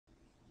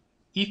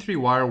E3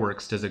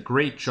 Wireworks does a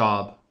great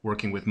job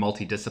working with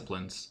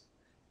multidisciplines.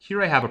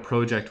 Here I have a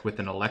project with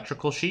an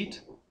electrical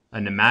sheet, a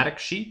pneumatic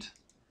sheet,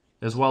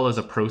 as well as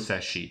a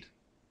process sheet.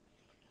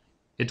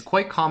 It's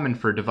quite common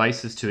for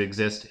devices to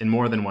exist in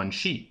more than one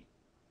sheet.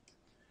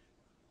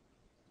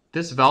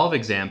 This valve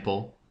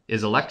example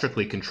is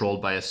electrically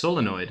controlled by a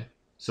solenoid,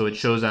 so it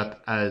shows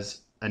up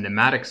as a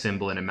pneumatic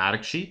symbol in a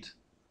pneumatic sheet,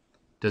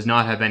 does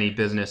not have any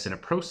business in a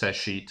process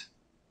sheet,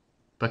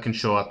 but can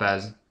show up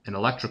as an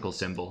electrical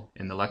symbol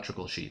in the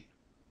electrical sheet.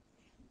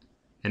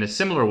 In a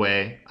similar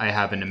way, I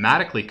have a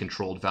pneumatically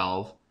controlled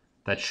valve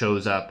that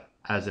shows up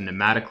as a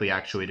pneumatically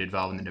actuated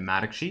valve in the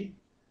pneumatic sheet,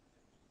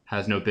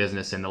 has no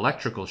business in the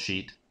electrical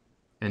sheet,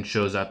 and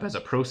shows up as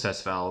a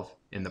process valve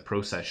in the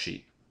process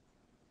sheet.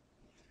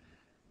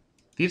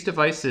 These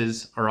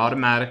devices are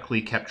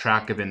automatically kept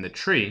track of in the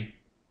tree,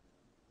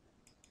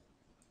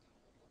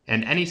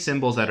 and any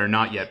symbols that are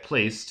not yet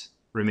placed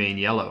remain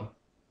yellow.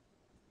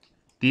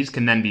 These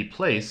can then be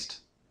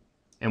placed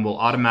and will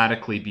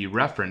automatically be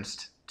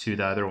referenced to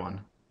the other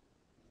one.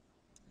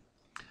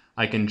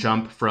 I can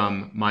jump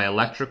from my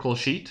electrical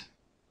sheet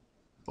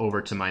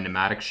over to my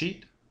pneumatic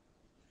sheet,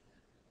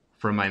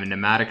 from my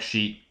pneumatic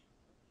sheet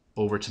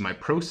over to my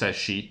process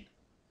sheet,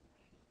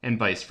 and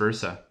vice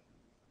versa.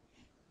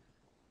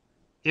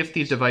 If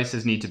these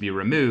devices need to be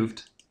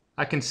removed,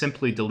 I can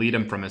simply delete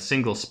them from a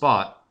single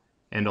spot,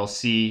 and I'll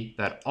see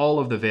that all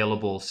of the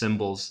available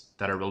symbols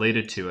that are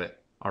related to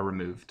it are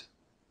removed.